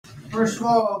First of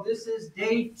all, this is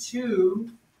day 2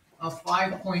 of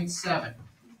 5.7.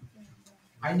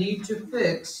 I need to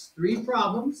fix 3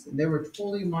 problems, and they were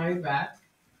totally my bad.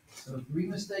 So 3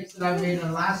 mistakes that I made in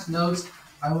the last notes,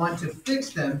 I want to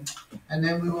fix them, and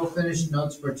then we will finish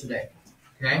notes for today.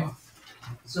 Okay?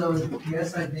 So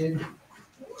yes, I did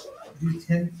do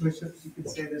 10 push-ups, you could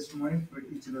say, this morning for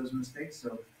each of those mistakes,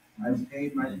 so I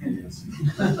paid my penance.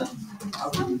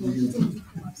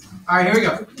 All right, here we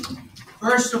go.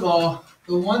 First of all,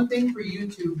 the one thing for you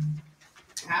to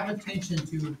have attention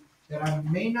to that I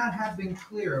may not have been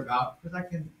clear about, because I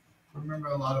can remember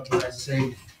a lot of what I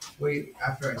say way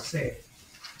after I say it,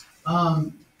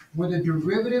 were the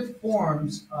derivative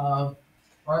forms of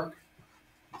arc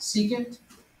secant,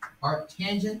 arc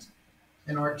tangent,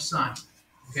 and arc sine.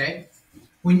 Okay?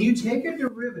 When you take a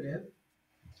derivative,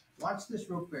 watch this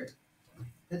real quick.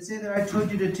 Let's say that I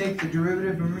told you to take the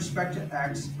derivative in respect to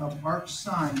x of arc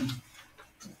sine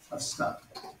of stuff.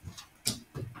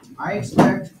 I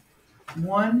expect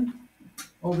 1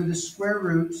 over the square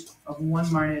root of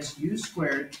 1 minus u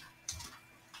squared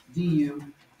du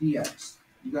dx.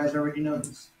 You guys already know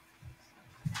this.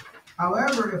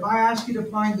 However, if I ask you to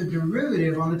find the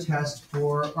derivative on the test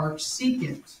for arc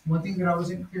secant, one thing that I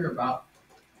wasn't clear about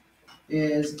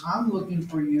is I'm looking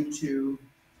for you to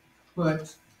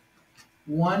put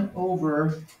 1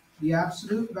 over the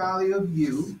absolute value of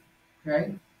u,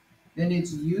 okay? Then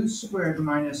it's u squared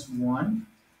minus 1,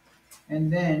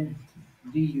 and then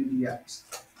du dx.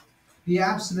 The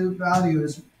absolute value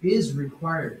is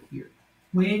required here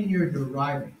when you're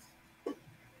deriving.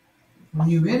 When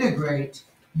you integrate,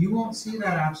 you won't see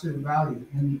that absolute value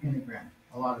in the integrand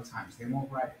a lot of times. They won't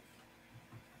write it.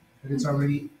 But it's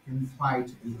already implied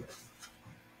to be there.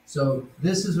 So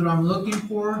this is what I'm looking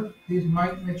for. Please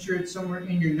make sure it's somewhere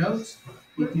in your notes.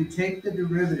 If you take the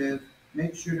derivative,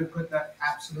 make sure to put that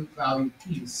absolute value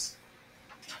piece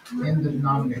in the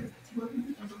denominator.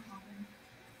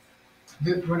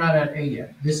 We're not at a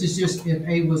yet. This is just if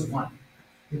a was 1.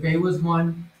 If a was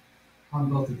 1 on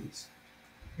both of these.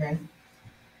 Okay?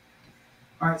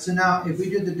 All right, so now if we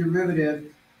did the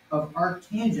derivative of arc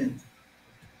tangent,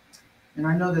 and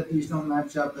I know that these don't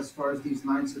match up as far as these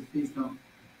lines, so please don't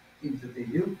think that they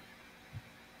do.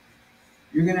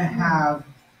 You're going to have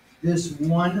this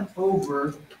 1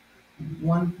 over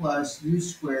 1 plus u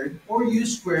squared, or u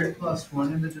squared plus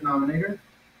 1 in the denominator,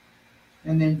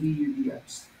 and then du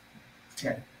dx.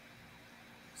 Okay.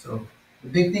 So the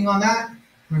big thing on that,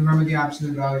 remember the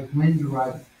absolute value when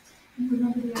deriving.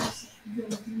 Remember the du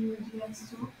dx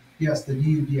as well? Yes, the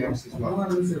du dx as well. I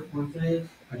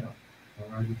don't. All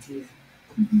right, here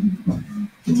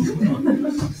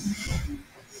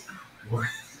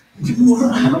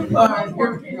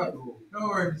we go. No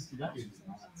worries. Here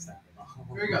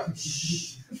we go.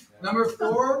 Number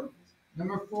 4,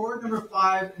 number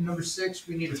 5, and number 6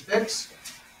 we need to fix.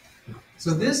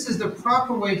 So this is the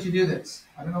proper way to do this.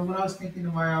 I don't know what I was thinking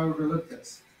and why I overlooked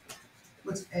this.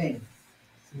 What's a?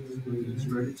 It's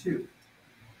root of 2.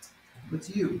 What's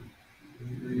u?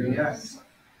 3x.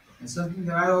 And something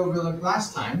that I overlooked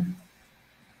last time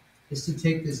is to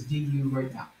take this du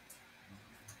right now.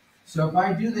 So if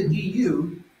I do the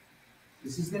du,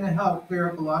 this is going to help clear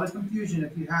up a lot of confusion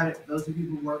if you had it. Those of you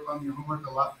who work on your homework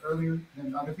a lot earlier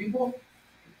than other people,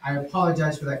 I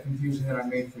apologize for that confusion that I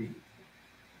made for you.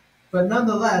 But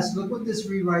nonetheless, look what this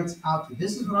rewrites out to.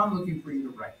 This is what I'm looking for you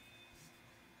to write.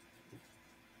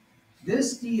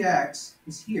 This dx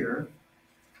is here,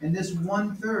 and this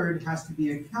 1/3 has to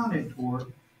be accounted for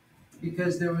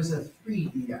because there was a 3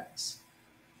 dx.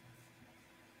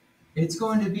 It's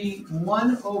going to be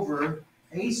 1 over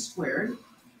a squared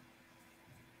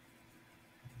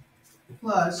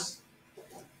plus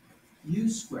u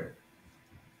squared.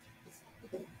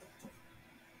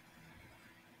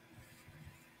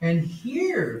 And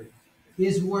here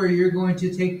is where you're going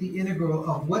to take the integral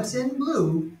of what's in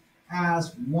blue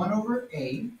as 1 over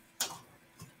a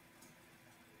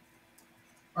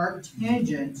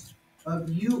arctangent of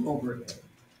u over a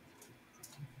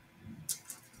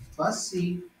plus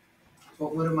c.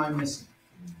 But what am I missing?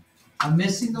 I'm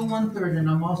missing the 1/3, and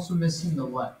I'm also missing the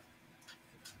what?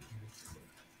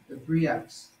 The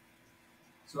 3x.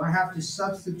 So I have to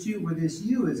substitute where this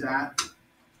u is at.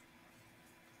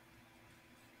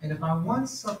 And if I want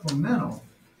supplemental,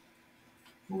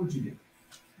 what would you do?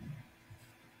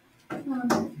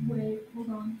 Wait, hold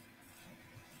on.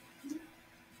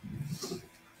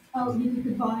 Oh, you could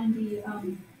combine the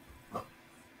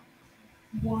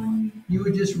 1. You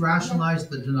would just rationalize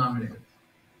the denominator.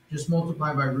 Just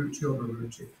multiply by root 2 over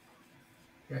root 2.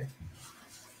 Okay?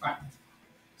 All right.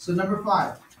 So number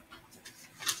 5.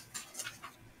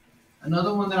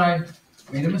 Another one that I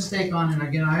Made a mistake on, and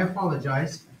again, I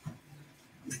apologize.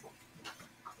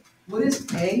 What is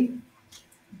A?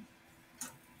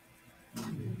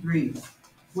 3.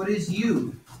 What is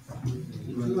U?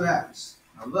 2x.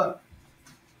 Now look,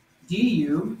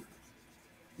 du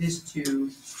is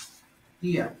 2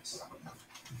 dx.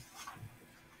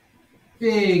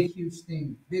 Big, huge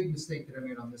thing, big mistake that I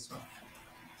made on this one.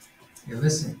 Okay,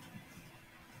 listen.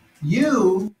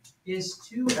 U is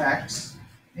 2x,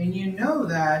 and you know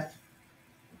that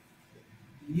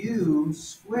u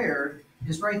squared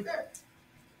is right there.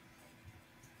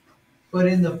 But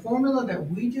in the formula that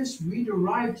we just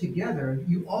re-derived together,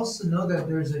 you also know that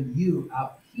there's a u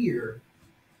out here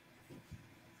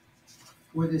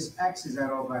where this x is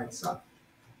at all by itself.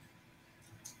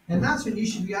 And that's when you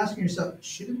should be asking yourself,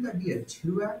 shouldn't that be a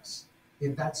 2x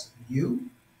if that's u?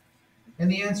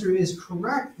 And the answer is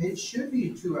correct. It should be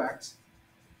a 2x.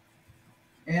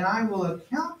 And I will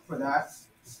account for that.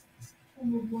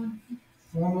 Form of 1.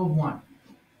 Form of 1.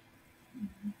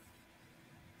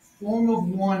 Form of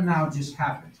 1 now just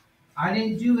happened. I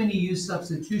didn't do any u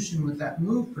substitution with that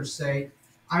move per se.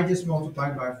 I just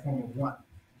multiplied by a form of 1.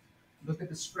 Look at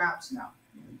the scraps now.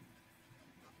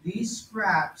 These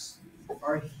scraps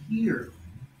are here.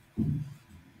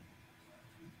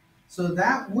 So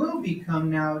that will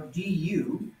become now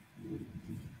du.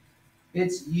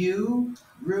 It's u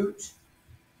root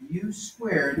u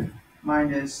squared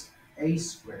minus a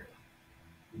squared.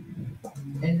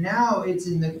 And now it's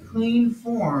in the clean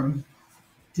form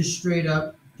to straight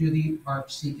up do the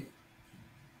arcsecant.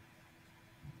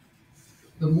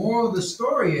 The moral of the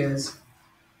story is,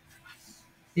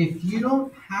 if you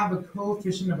don't have a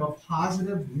coefficient of a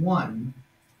positive 1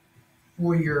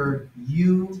 for your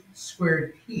u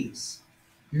squared piece,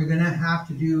 you're going to have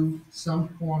to do some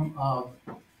form of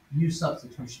u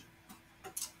substitution.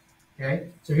 Okay,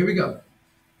 so here we go.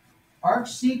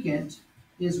 Arcsecant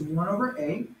is 1 over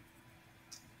a.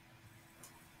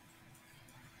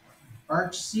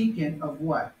 Arcsecant of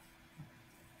what?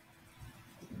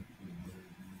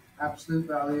 Absolute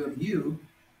value of u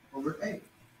over a.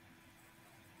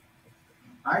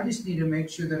 I just need to make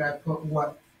sure that I put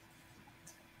what?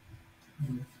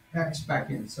 X back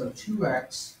in. So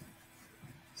 2x.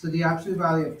 So the absolute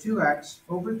value of 2x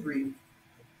over 3.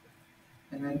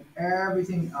 And then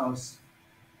everything else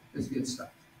is good stuff.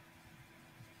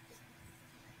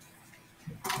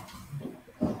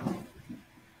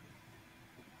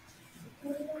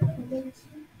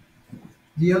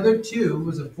 The other 2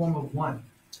 was a form of 1.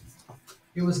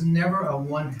 It was never a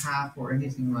 1/2 or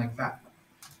anything like that.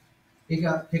 It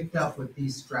got picked up with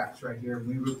these scraps right here.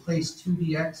 We replaced 2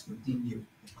 dx with du.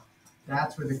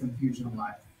 That's where the confusion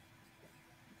lies.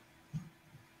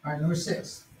 All right, number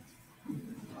 6.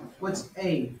 What's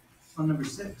a on number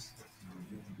 6?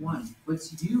 1.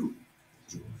 What's u?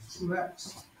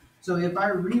 2x. So if I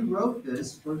rewrote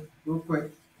this real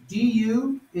quick,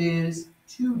 du is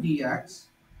 2 dx.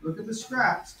 Look at the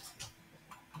scraps.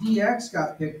 Dx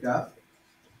got picked up,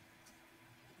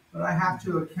 but I have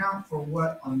to account for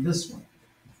what on this one?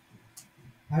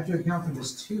 I have to account for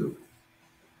this 2.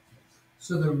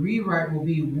 So the rewrite will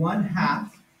be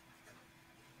 1/2,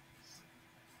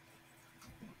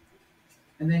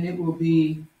 and then it will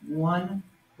be 1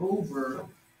 over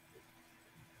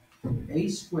a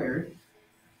squared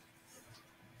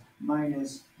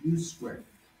minus u squared.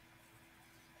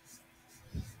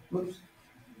 Whoops.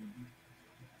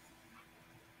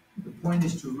 The point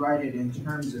is to write it in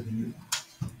terms of u.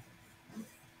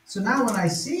 So now when I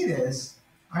see this,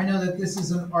 I know that this is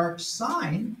an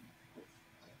arcsine,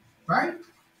 right?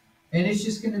 And it's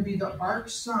just going to be the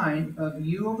arcsine of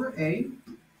u over a.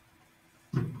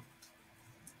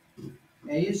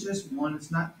 A is just 1,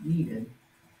 it's not needed.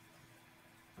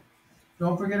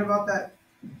 Don't forget about that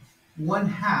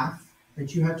 1/2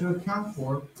 that you have to account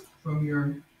for from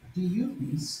your du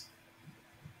piece.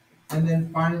 And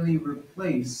then finally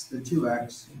replace the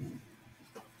 2x.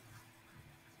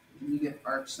 And you get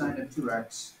arcsine of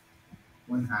 2x,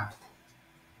 1/2.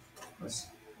 Plus.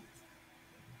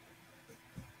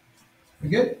 We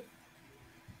good?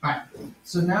 All right.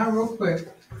 So now real quick,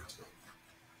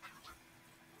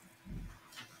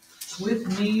 with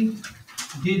me,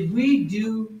 did we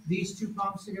do these 2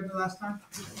 problems together last time?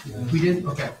 Yeah. We did?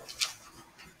 Okay.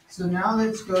 So now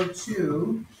let's go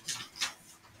to,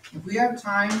 if we have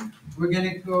time, we're going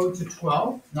to go to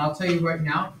 12. And I'll tell you right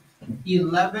now,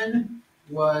 11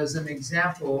 was an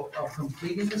example of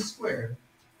completing the square,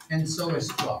 and so is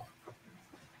 12.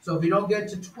 So if we don't get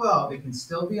to 12, it can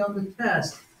still be on the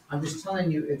test. I'm just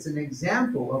telling you, it's an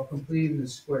example of completing the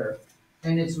square.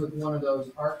 And it's with one of those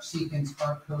arcsecants,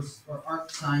 arccos, or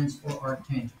arcsines, or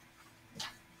arctangent.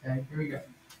 Okay, here we go.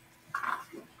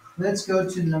 Let's go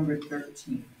to number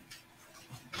 13.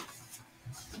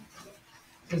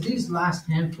 Because these last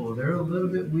handful, they're a little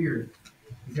bit weird.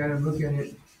 You gotta look at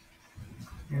it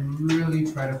and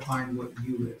really try to find what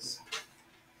U is.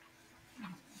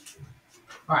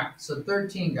 Alright, so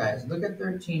 13 guys, look at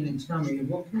 13 and tell me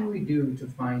what can we do to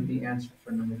find the answer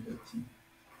for number 13?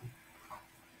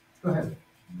 Go ahead.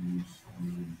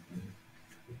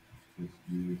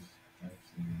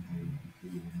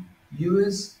 U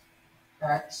is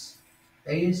X,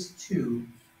 A is 2,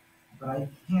 but I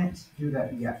can't do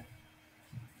that yet.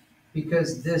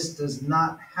 Because this does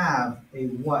not have a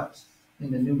what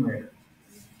in the numerator?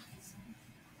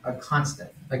 A constant,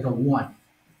 like a 1.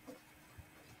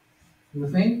 You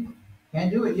with me? Can't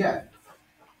do it yet.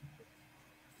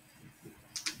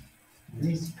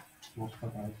 Multiply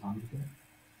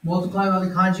by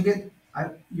the conjugate.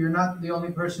 You're not the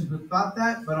only person who thought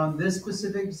that, but on this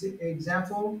specific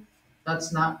example,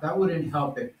 that wouldn't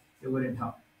help it. It wouldn't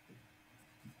help.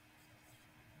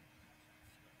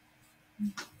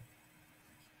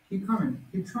 Keep coming.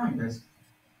 Keep trying, guys.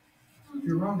 If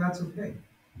you're wrong, that's okay.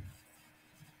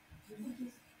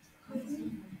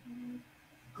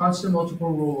 Constant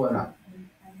multiple rule what out?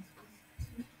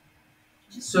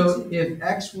 So if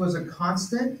X was a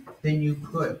constant, then you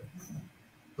could.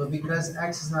 But because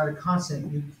X is not a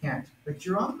constant, you can't. But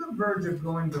you're on the verge of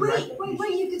going the right way.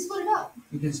 Wait, you can split it up.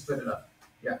 You can split it up,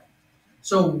 yeah.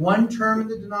 So one term in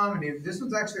the denominator, this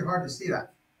one's actually hard to see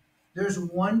that. There's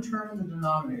one term in the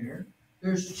denominator,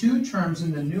 there's 2 terms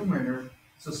in the numerator,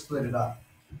 so split it up.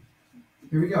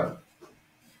 Here we go.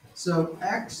 So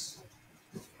X,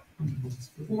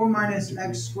 4 minus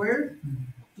X squared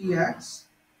dx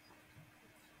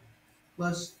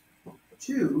plus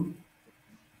 2,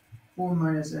 4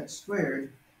 minus X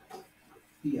squared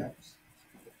dx.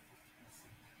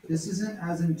 This isn't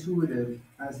as intuitive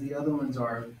as the other ones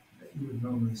are that you would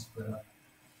normally split up.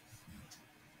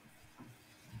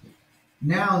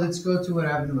 Now let's go to what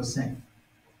Evan was saying.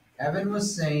 Evan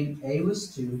was saying A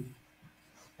was 2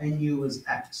 and U was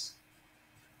X.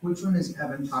 Which one is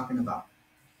Evan talking about?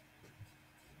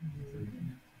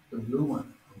 The blue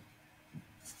one.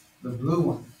 The blue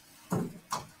one.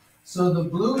 So the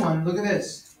blue one, look at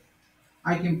this.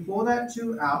 I can pull that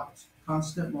 2 out,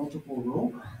 constant multiple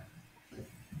rule,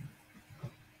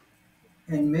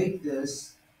 and make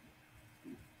this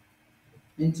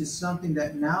into something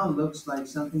that now looks like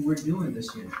something we're doing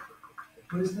this unit.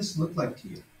 What does this look like to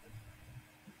you?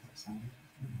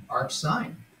 Arc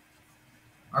sine.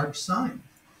 Arc sine.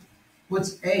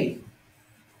 What's A?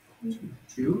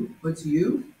 2. What's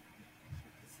U?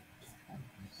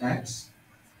 X.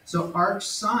 So arc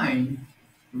sine,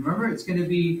 remember it's going to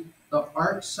be the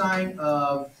arc sine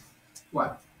of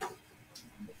what?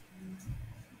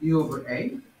 U over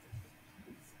A.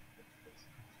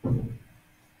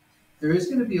 There is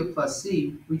going to be a plus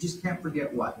C. We just can't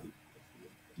forget what?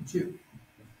 2.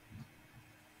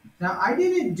 Now, I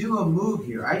didn't do a move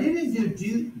here. I didn't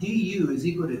do du is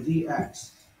equal to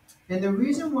dx. And the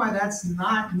reason why that's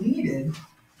not needed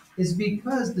is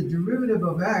because the derivative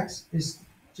of x is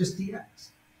just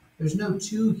dx. There's no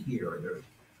 2 here, or there's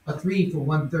a 3 for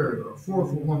 1/3, or a 4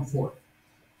 for 1/4.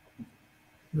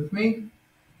 You with me?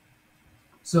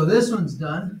 So this one's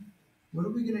done. What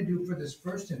are we going to do for this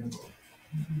first integral?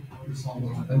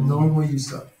 A normal u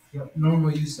sub. Yep,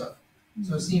 normal u sub.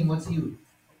 So seeing what's u?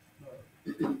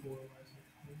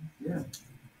 Yeah.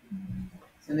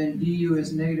 And then du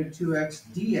is negative 2x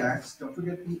dx. Don't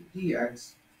forget the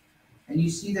dx. And you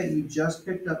see that you just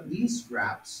picked up these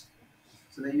scraps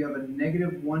so that you have a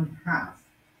negative 1/2.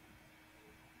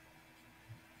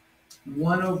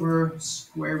 1 over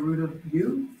square root of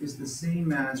u is the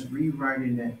same as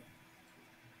rewriting it,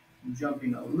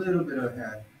 jumping a little bit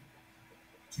ahead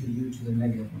to u to the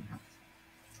negative 1/2.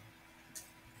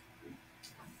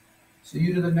 So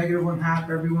u to the negative 1/2,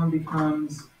 everyone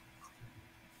becomes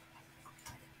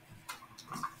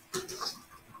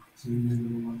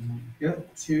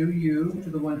yep, 2u to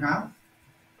the 1/2.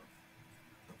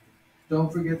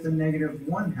 Don't forget the negative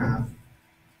 1/2.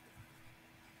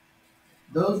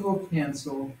 Those will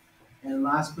cancel, and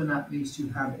last but not least, you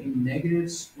have a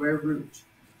negative square root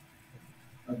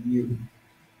of u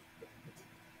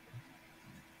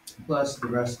plus the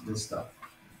rest of this stuff.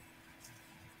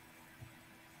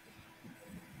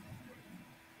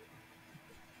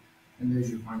 And there's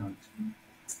your final answer.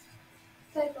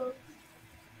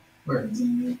 Where?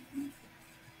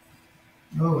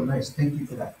 Oh, nice. Thank you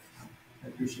for that. I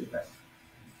appreciate that.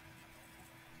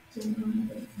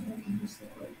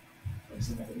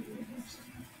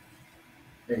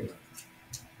 There you go.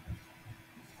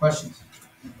 Questions?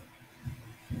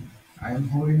 I am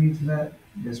holding you to that.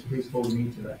 Yes, please hold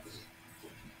me to that.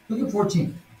 Look at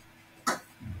 14.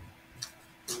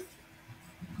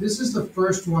 This is the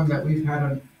first one that we've had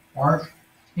an arc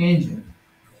tangent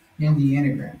in the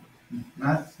integram.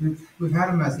 We've had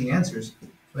them as the answers,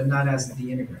 but not as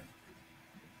the integram.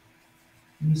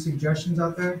 Any suggestions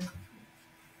out there?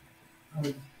 I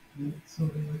would do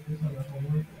something like this on the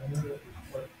homework. I know that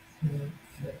what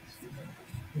next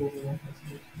over one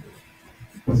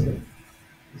possible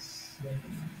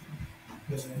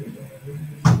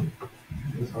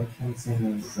Is arcane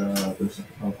same as the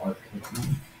reciprocal of arcane?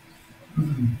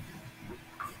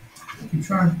 Keep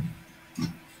trying.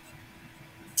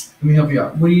 Let me help you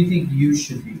out. What do you think you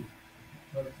should be?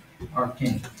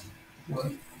 Arcane.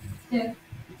 What? Yeah.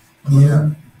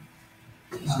 Yeah.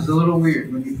 This is a little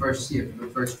weird when you first see it for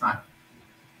the first time.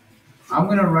 I'm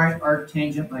gonna write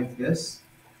arctangent like this.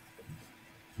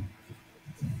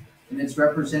 And it's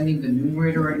representing the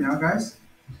numerator right now, guys.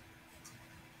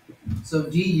 So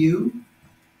du, you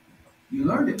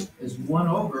learned it, is 1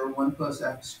 over 1 plus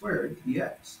x squared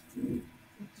dx,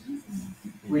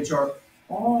 which are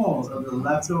all of the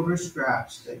leftover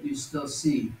scraps that you still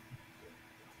see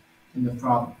in the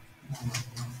problem.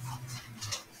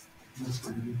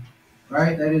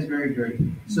 Right? That is very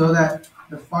dirty. So that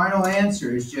the final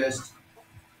answer is just,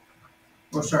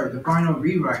 the final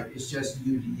rewrite is just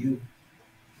u du.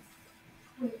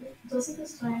 Wait, doesn't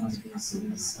this tie into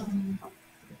these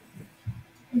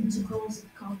integrals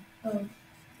of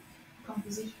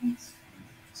compositions?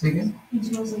 Say again?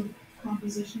 Integrals of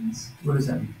compositions, What does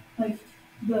that mean? like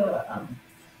the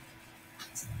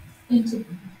into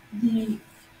the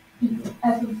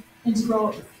f of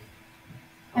integral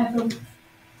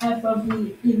f of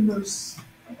the inverse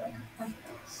of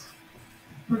x.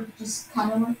 Or just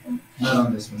kind of like that. Not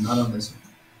on this one, not on this one.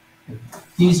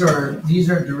 These are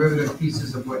derivative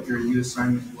pieces of what your u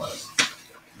assignment was.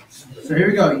 So here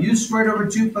we go. U squared over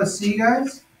 2 plus c,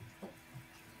 guys.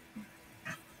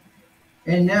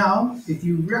 And now, if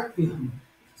you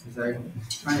as I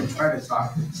kind of try to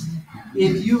talk,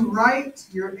 if you write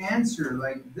your answer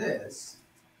like this,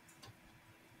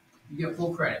 you get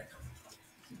full credit.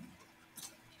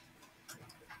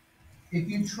 If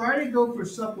you try to go for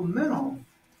supplemental,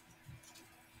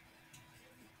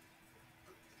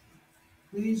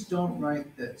 please don't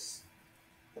write this.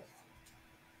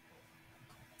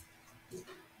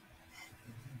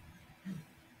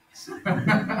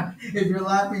 If you're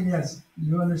laughing, yes,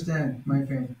 you understand my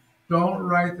pain. Don't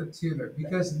write the 2 there,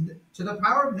 because to the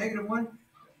power of -1,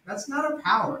 that's not a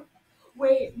power.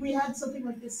 Wait, we had something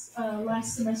like this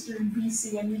last semester in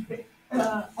BC, and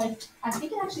I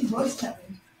think it actually was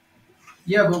Kevin.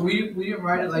 Yeah, but we didn't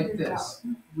write it like this.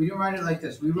 We didn't write it like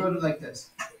this. We wrote it like this.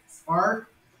 Arc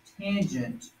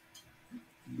tangent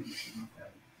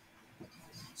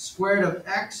squared of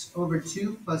x over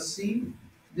 2 plus c.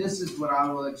 This is what I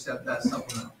will accept that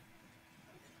supplemental.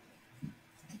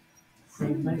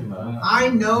 Same thing. I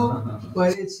know,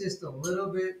 but it's just a little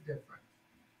bit different.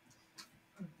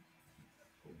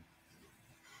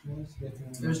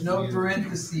 There's no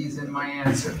parentheses in my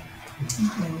answer.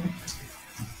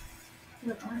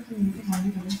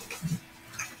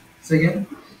 Say again?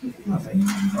 All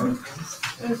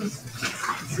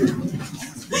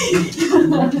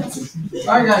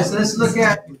right, guys. So let's look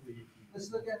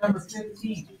at number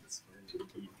 15.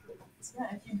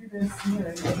 Yeah, if you do this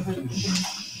here,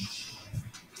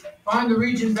 Find the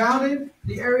region bounded,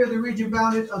 the area of the region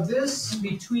bounded of this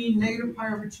between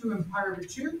 -pi/2 and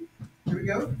pi/2. Here we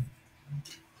go.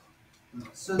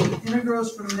 So the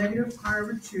integrals from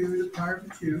 -pi/2 to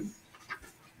pi/2.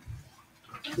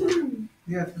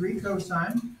 We have 3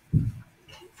 cosine,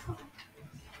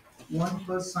 1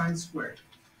 plus sine squared.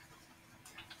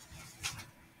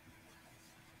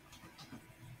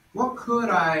 What could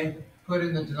I put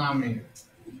in the denominator?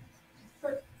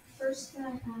 First, can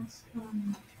I ask,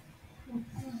 am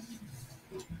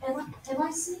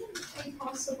I seeing a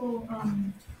possible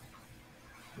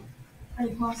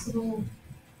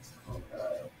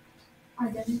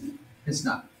identity? It's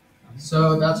not.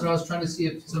 So that's what I was trying to see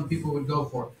if some people would go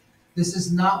for. This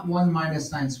is not 1 minus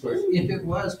sine squared. If it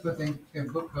was, put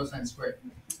cosine squared.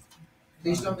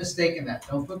 Please don't mistake in that.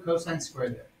 Don't put cosine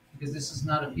squared there, because this is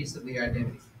not a piece of the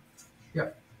identity.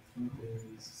 Yep.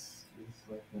 It's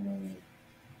like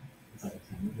it's like a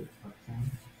tangent,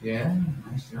 arcane. Yeah,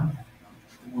 nice job.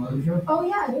 Well, here Oh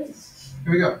yeah, it is.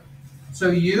 we go.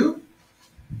 So u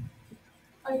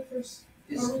First,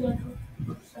 is, are we gonna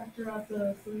factor out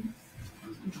the 3?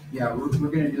 yeah, we're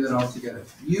gonna do that all together.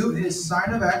 U is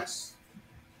sine of x.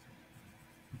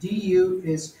 Du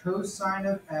is cosine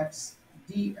of x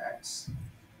dx.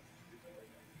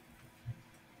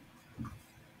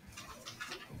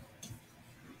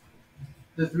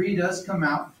 the 3 does come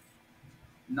out,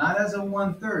 not as a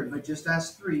 1/3, but just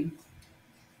as 3.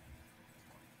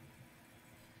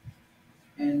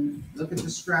 And look at the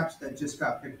scraps that just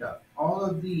got picked up. All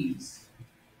of these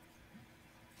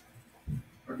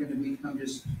are going to become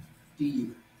just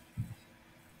du.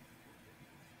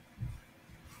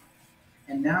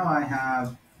 And now I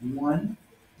have 1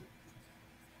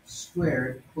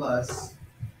 squared plus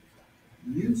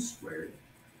u squared.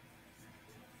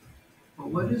 But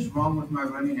what is wrong with my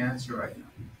running answer right now?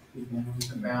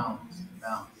 The bounds.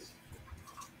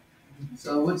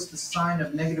 So what's the sign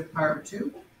of negative pi over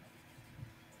 2?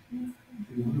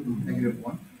 Negative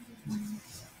 1.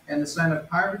 And the sign of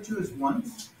pi over 2 is 1.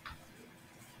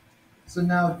 So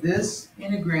now this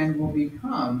integrand will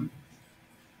become,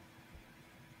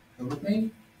 go with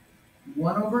me,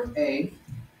 1 over a,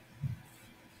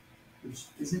 which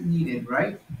isn't needed,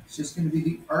 right? It's just going to be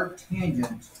the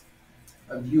arctangent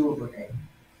of u over a,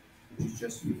 which is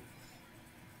just u.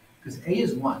 Because a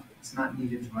is 1. It's not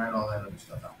needed to write all that other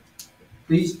stuff out.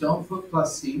 Please don't put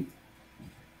plus c,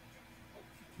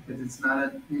 because it's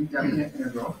not an indefinite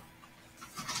integral.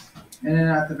 And then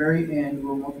at the very end,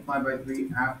 we'll multiply by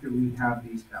 3 after we have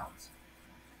these bounds.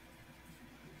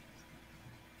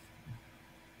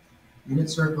 Unit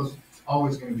circle is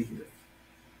always going to be here.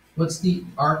 What's the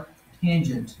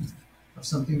arctangent of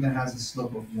something that has a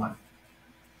slope of 1?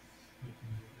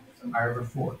 Pi over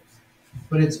 4.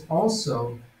 But it's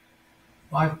also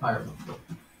 5 pi over 4.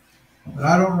 But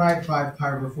I don't write 5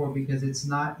 pi over 4 because it's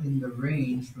not in the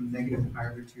range from negative pi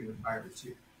over 2 to pi over 2.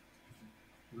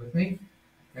 You with me?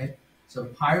 Okay. So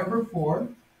pi over 4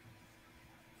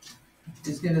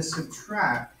 is going to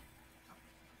subtract,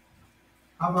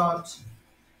 how about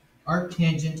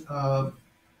arctangent of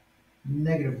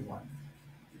negative 1?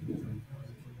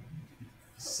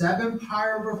 7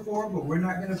 pi over 4, but we're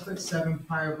not going to put 7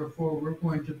 pi over 4. We're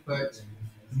going to put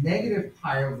negative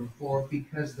pi over 4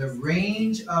 because the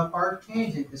range of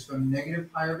arctangent is from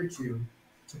negative pi over 2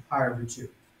 to pi over 2.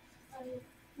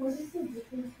 What is the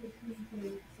difference between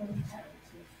the 7 pi over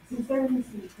 2? Since they're in the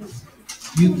equation.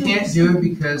 You can't do it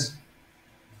because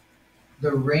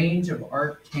the range of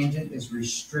arctangent is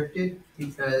restricted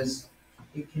because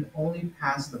it can only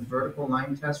pass the vertical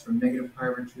line test from negative pi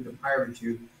over 2 to pi over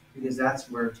 2 because that's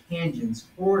where tangent's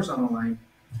horizontal line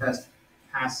test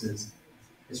passes,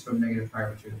 is from negative pi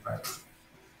over 2 to pi over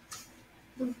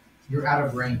 2. You're out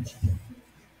of range.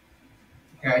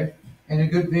 Okay? And a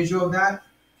good visual of that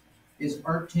is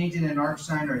arctangent and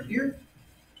arcsine are here,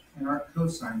 and arc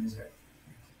cosine is there.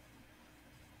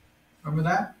 Remember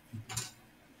that?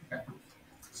 Okay.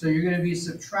 So you're going to be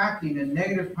subtracting a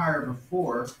negative pi over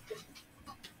 4,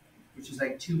 which is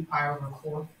like 2 pi over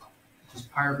 4, which is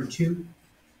pi over 2.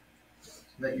 So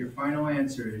that your final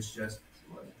answer is just,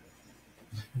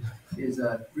 is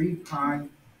 3 pi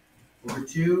over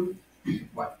 2,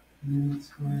 what? Unit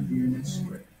squared. Unit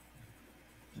squared.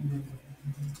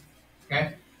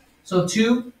 Okay? So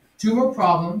two more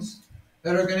problems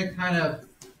that are going to kind of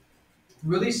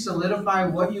really solidify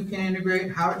what you can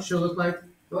integrate, how it should look like,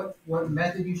 what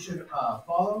method you should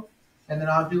follow, and then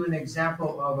I'll do an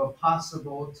example of a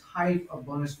possible type of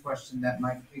bonus question that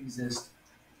might exist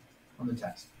on the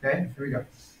test. Okay, here we go.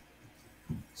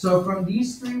 So from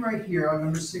these 3 right here on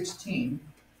number 16,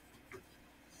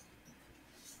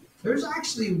 there's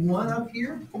actually one up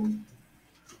here.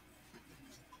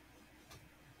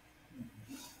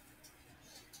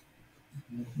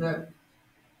 That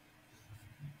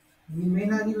we may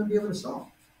not even be able to solve.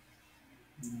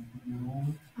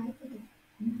 I think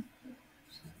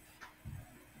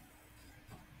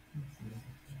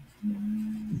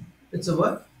It's a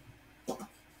what?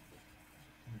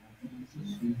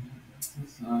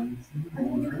 I mean,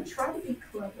 you could try to be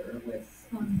clever with,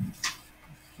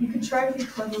 you could try to be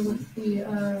clever with the,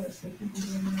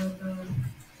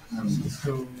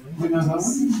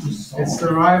 It's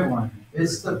the right one.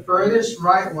 It's the furthest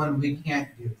right one we can't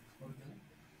do.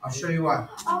 I'll show you why.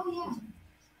 oh,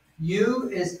 U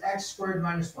is x squared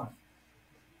minus 1.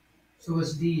 So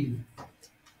it's du.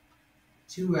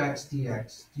 2x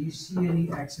dx. Do you see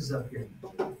any x's up here?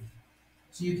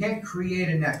 So you can't create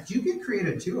an x. You can create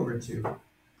a 2 over 2,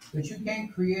 but you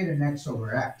can't create an x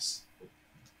over x.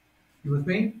 You with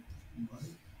me?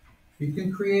 You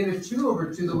can create a 2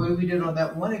 over 2 the way we did on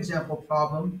that one example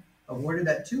problem of where did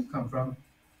that 2 come from,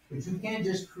 but you can't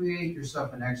just create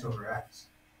yourself an x over x.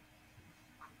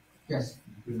 Yes?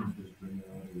 You couldn't just bring it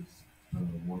out as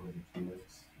 1 over 2x.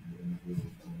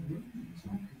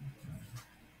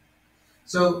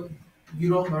 So you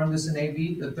don't learn this in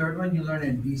AB. The third one you learn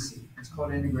in BC. It's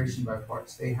called integration by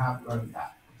parts. They have learned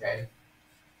that, okay?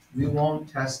 We won't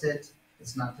test it.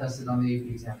 It's not tested on the AP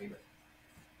exam either.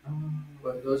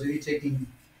 But those of you taking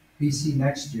BC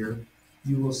next year,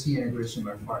 you will see integration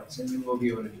by parts, and you will be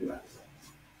able to do that.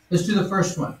 Let's do the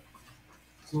first one.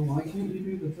 So why can't you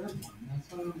do the third one?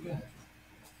 That's what I don't get.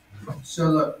 So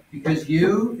look, because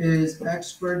u is x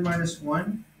squared minus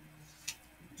 1,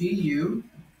 du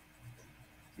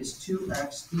is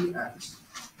 2x dx.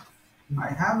 I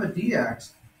have a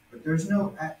dx, but there's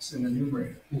no x in the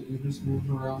numerator. Can't you just move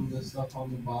around the stuff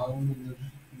on the bottom and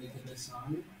then make it a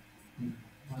sign?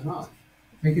 Why not?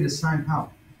 Make it a sign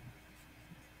how?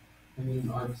 I mean,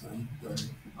 arc sign. Sorry.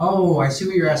 Oh, I see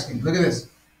what you're asking. Look at this.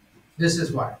 This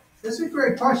is why. This is a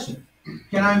great question.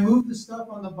 Can I move the stuff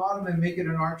on the bottom and make it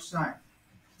an arc sign?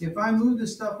 If I move the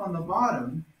stuff on the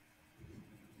bottom,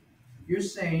 you're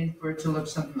saying for it to look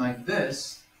something like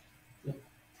this,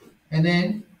 and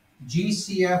then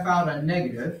GCF out a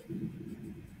negative.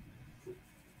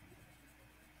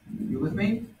 You with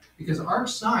me? Because arc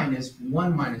sign is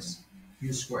 1 minus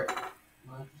u squared.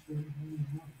 Why don't you do it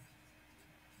one?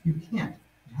 You can't.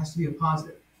 It has to be a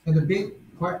positive. And the big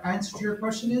answer to your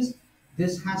question is,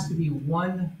 this has to be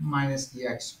 1 minus the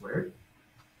x squared.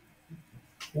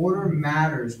 Order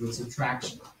matters with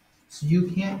subtraction. So you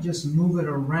can't just move it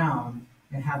around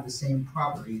and have the same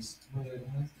properties. Wait, it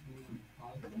has to be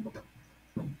positive.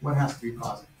 What has to be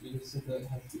positive? You just said that it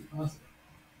has to be positive.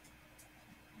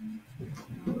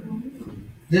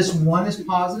 This 1 is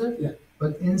positive, Yeah.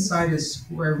 but inside is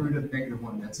square root of negative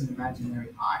 1. That's an imaginary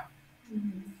I.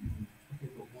 Okay,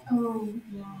 but what? Oh,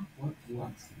 yeah.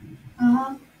 What?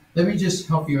 Uh-huh. Let me just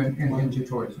help you in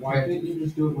tutorials. Why Okay? can't you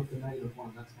just do it with the negative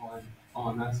one? That's all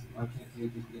I'm asking. Why can't A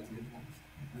just be a negative one?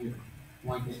 I mean,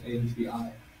 why can't A just be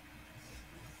I?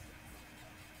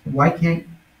 Why can't?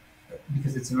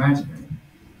 Because it's imaginary.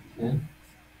 And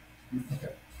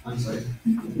Okay. I'm sorry.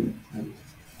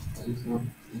 It's not.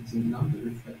 It's not the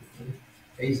respective.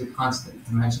 A is a constant.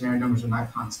 Imaginary numbers are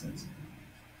not constants.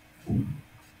 You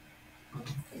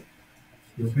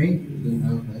with me? Didn't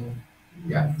know that.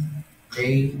 Yeah.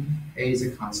 A is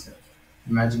a constant.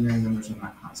 Imaginary numbers are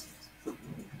not constants.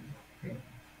 Okay.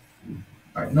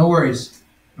 All right, no worries.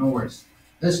 No worries.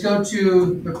 Let's go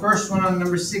to the first one on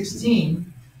number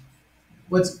 16.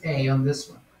 What's A on this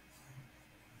one?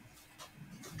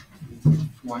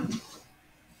 1.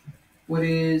 What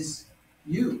is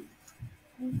U?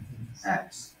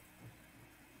 X.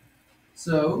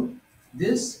 So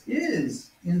this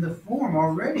is in the form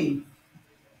already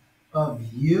of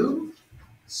u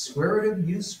square root of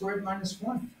u squared minus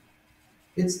 1.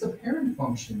 It's the parent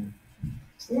function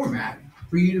format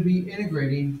for you to be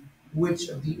integrating which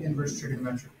of the inverse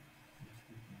trigonometric?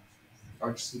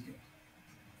 Arcsecant.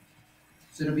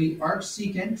 So to be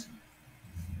arcsecant,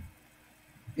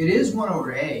 it is 1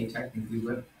 over a technically,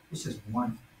 but it's just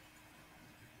 1.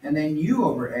 And then u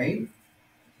over a,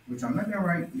 which I'm not going to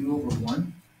write u over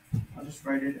 1. I'll just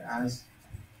write it as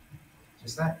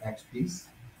just that x piece.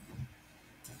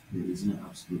 It is an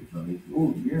absolute value.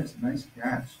 Oh, yes, nice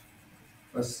catch.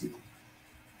 Let's see.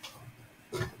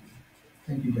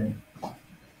 Thank you, Danny.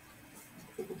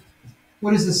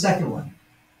 What is the second one?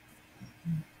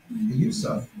 The u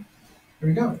sub. Here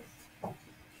we go.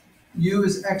 U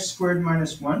is x squared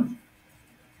minus 1.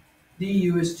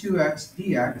 Du is 2x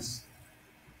dx.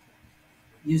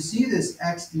 You see this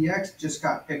x dx just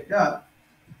got picked up,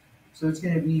 so it's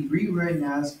going to be rewritten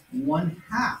as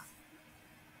 1/2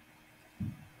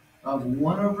 of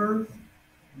 1 over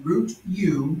root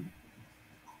u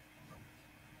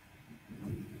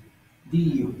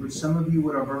du, which some of you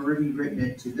would have already written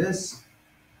it to this,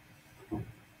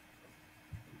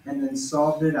 and then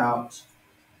solved it out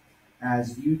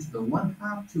as u to the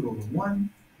 1/2, 2 over 1,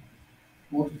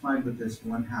 multiplied with this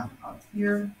 1/2 up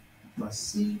here, plus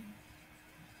c.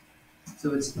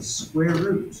 So it's the square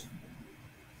root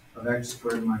of x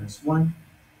squared minus 1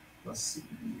 plus c.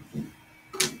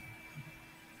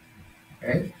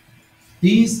 Okay?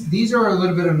 These are a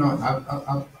little bit annoying.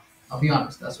 I'll be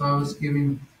honest. That's why I was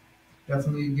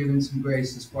definitely giving some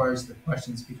grace as far as the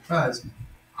questions, because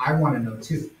I want to know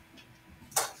too.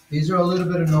 These are a little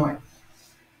bit annoying.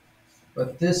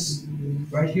 But this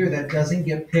right here that doesn't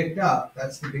get picked up,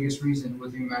 that's the biggest reason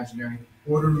with the imaginary.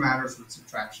 Order matters with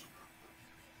subtraction.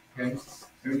 Okay,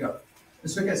 here we go.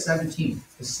 Let's look at 17.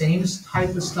 The same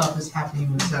type of stuff is happening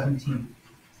with 17.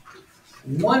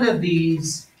 One of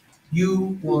these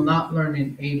you will not learn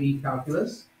in AB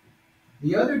calculus.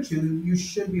 The other two you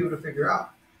should be able to figure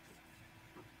out.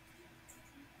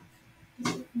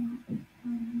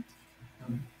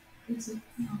 Is it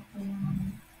not the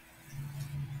one?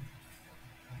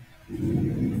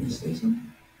 Can you say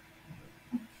something?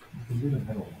 You can do the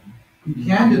middle one. You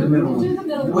can do the middle We'll do one. the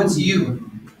middle one. What's U?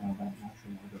 That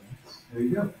natural order. There you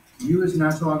go. U is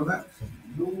natural log of x.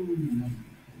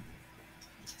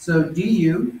 So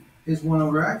du is 1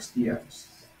 over x dx.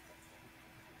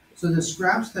 So the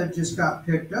scraps that just got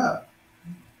picked up,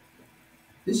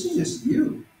 this is just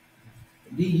u,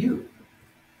 du.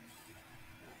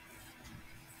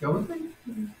 Go with me?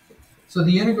 So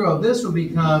the integral of this will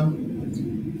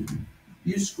become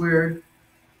u squared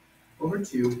over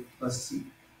 2 plus c.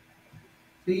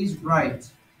 Please write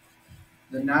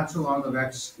the natural log of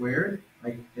x squared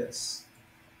like this.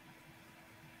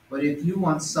 But if you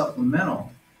want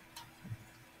supplemental,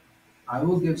 I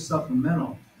will give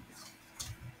supplemental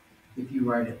if you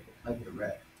write it like the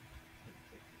red.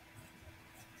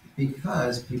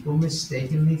 Because people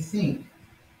mistakenly think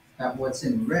that what's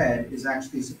in red is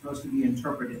actually supposed to be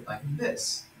interpreted like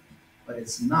this, but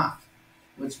it's not.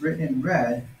 What's written in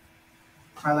red,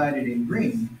 highlighted in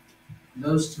green,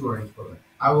 those two are equivalent.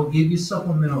 I will give you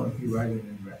supplemental if you write it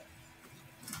in red.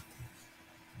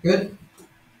 Good?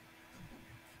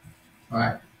 All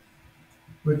right.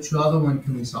 Which other one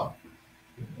can we solve?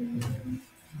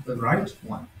 The right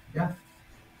one, yeah.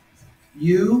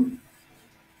 U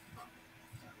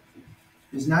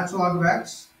is natural log of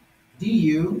x.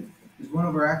 Du is 1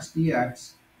 over x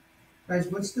dx. Guys,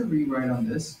 what's the rewrite on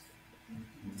this?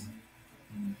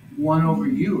 1 over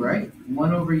u, right?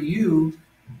 1 over u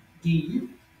du.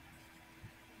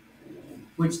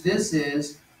 Which this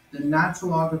is the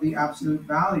natural log of the absolute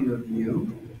value of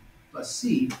u plus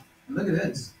c. And look at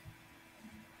this.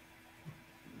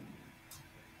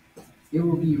 It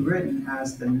will be written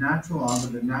as the natural log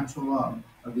of the natural log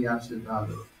of the absolute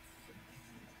value.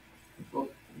 Oh,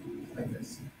 like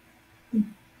this.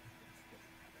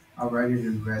 I'll write it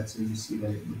in red so you see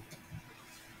that it moves.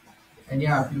 And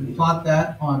yeah, if you plot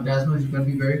that on Desmos, you're going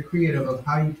to be very creative of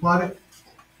how you plot it,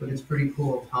 but it's pretty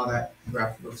cool how that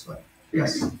graph looks like.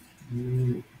 Yes?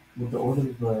 With the order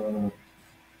of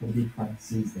the B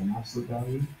parentheses, the absolute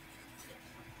value.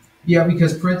 Yeah,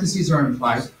 because parentheses are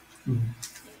implied. Mhm.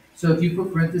 So if you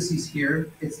put parentheses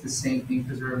here, it's the same thing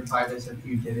because they're implied as if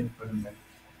you didn't put them there.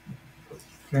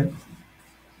 Okay?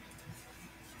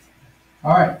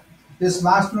 All right. This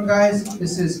last one, guys,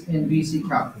 this is in BC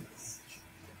Calculus.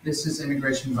 This is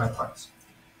integration by parts.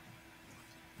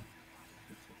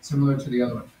 Similar to the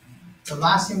other one. The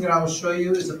last thing that I will show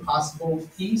you is a possible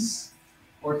piece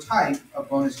or type of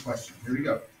bonus question. Here we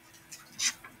go.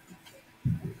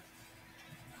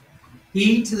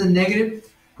 E to the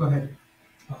negative, go ahead.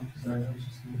 Sorry, I was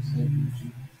just gonna say, can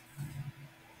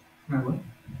you, What?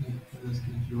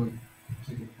 can you like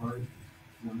take apart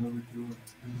 1 over 2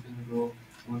 integral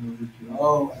 1 over 2?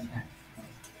 Oh,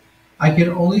 I can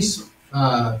only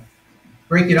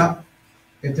break it up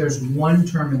if there's one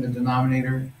term in the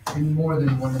denominator and more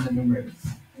than one in the numerator.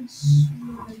 I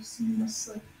swear I've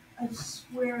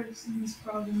seen this,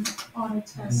 problem on a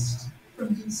test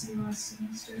from DC last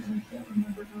semester, and I can't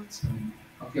remember how it's going.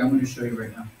 Okay, I'm going to show you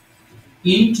right now.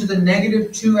 E to the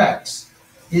negative 2x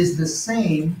is the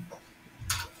same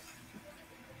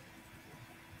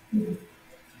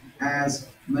as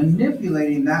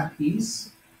manipulating that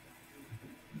piece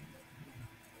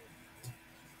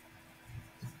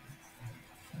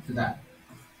to that.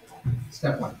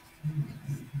 Step 1.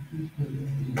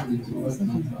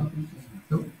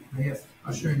 Nope, not yet.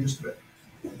 I'll show you in just a bit.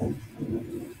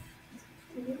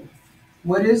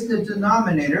 What is the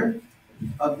denominator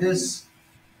of this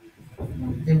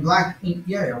in black ink?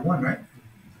 Yeah, 1, right?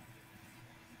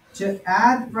 To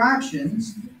add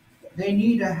fractions, they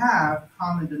need to have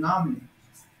common denominators.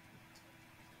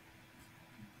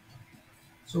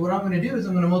 So what I'm going to do is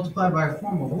I'm going to multiply by a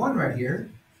form of 1 right here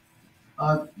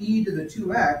of e to the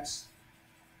 2x.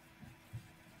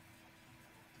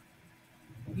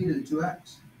 E to the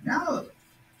 2x. Now,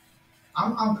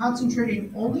 I'm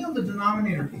concentrating only on the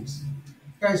denominator piece.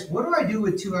 Guys, what do I do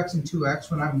with 2x and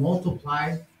 2x when I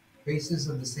multiply bases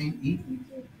of the same e?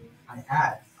 I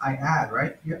add,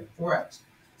 right? Yep, 4x.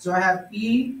 So I have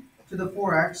e to the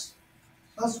 4x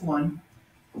plus 1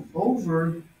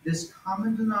 over this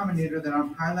common denominator that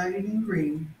I'm highlighting in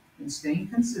green and staying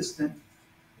consistent,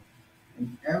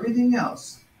 and everything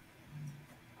else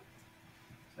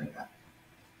like that.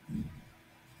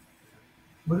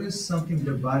 What is something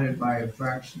divided by a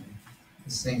fraction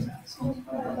the same as?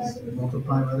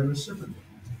 Multiply by the reciprocal.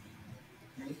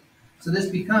 Okay. So this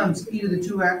becomes e to the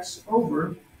 2x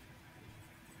over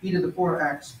e to the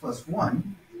 4x plus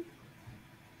 1.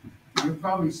 You're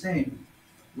probably saying,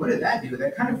 what did that do?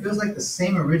 That kind of feels like the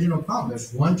same original problem.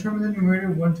 There's one term in the numerator,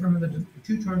 one term in the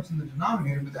two terms in the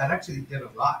denominator, but that actually did a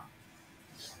lot.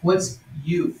 What's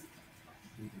u?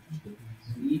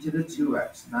 E to the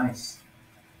 2x. Nice.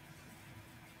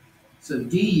 So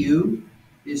du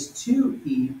is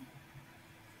 2e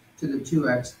to the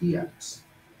 2x dx.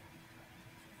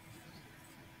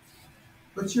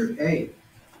 What's your A?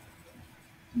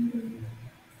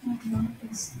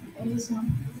 It's A is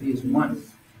 1. A is 1.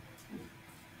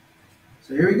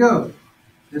 So here we go.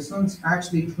 This one's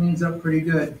actually cleans up pretty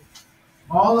good.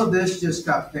 All of this just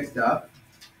got picked up.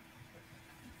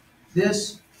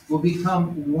 This will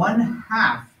become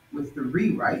 1/2 with the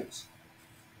rewrite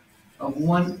of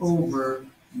 1 over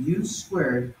u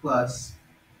squared plus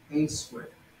a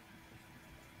squared.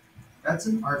 That's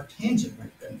an arctangent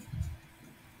right there.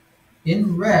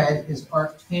 In red is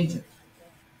arctangent.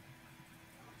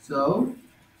 So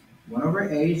 1 over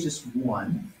a is just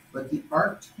 1, but the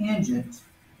arctangent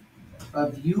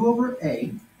of u over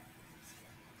a,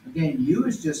 again, u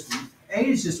is just, a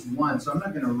is just 1, so I'm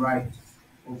not going to write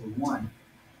over 1.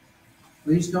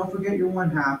 Please don't forget your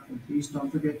 1/2, and please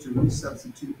don't forget to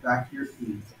resubstitute back your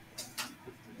e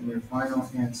in your final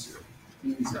answer.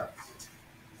 E's up.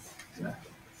 Yeah.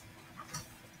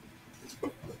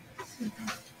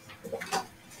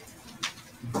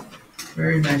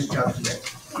 Very nice job today.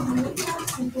 And we have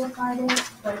simplified it,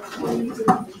 but when you do it,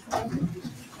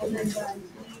 and then done.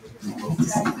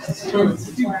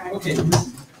 Okay.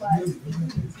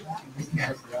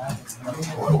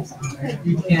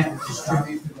 You can't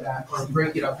distribute that or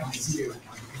break it up into 2.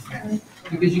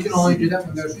 Because you can only do that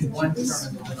when there's one term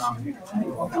in the denominator.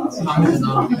 Common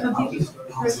denominator.